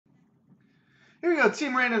Here we go.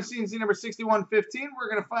 Team random C&C number 6115. We're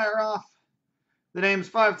going to fire off the names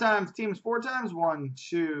 5 times, teams 4 times. 1,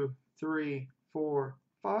 2, 3, 4,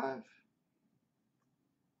 5.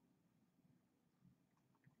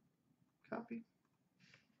 Copy.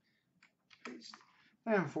 Paste.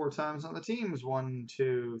 And 4 times on the teams. 1,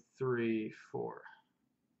 2, 3, 4.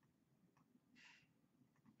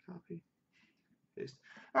 Copy. Paste.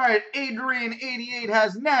 All right, Adrian88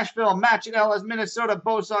 has Nashville, Match at L has Minnesota,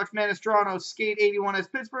 Bo Sox Man has Toronto, Skate81 has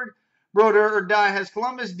Pittsburgh, Broder or Die has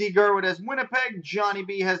Columbus, D. Garwood has Winnipeg, Johnny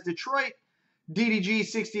B has Detroit,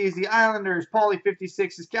 DDG60 is the Islanders,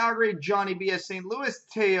 Paulie56 is Calgary, Johnny B has St. Louis,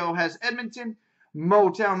 Teo has Edmonton,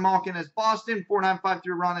 Motown Malkin has Boston,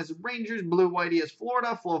 4953 Ron has Rangers, Blue Whitey has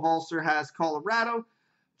Florida, Flo Volster has Colorado,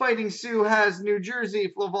 Fighting Sue has New Jersey.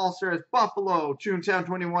 Flo Volster has Buffalo. Toontown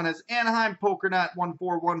 21 has Anaheim. Pokernut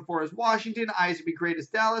 1414 has Washington. Isaac B. Great has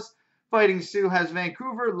Dallas. Fighting Sue has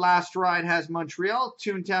Vancouver. Last Ride has Montreal.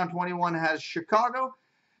 Toontown 21 has Chicago.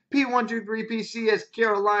 P123PC has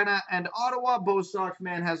Carolina and Ottawa. Bo Sox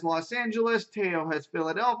Man has Los Angeles. Teo has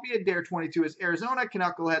Philadelphia. Dare 22 has Arizona.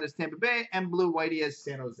 Knucklehead has Tampa Bay. And Blue Whitey has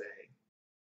San Jose.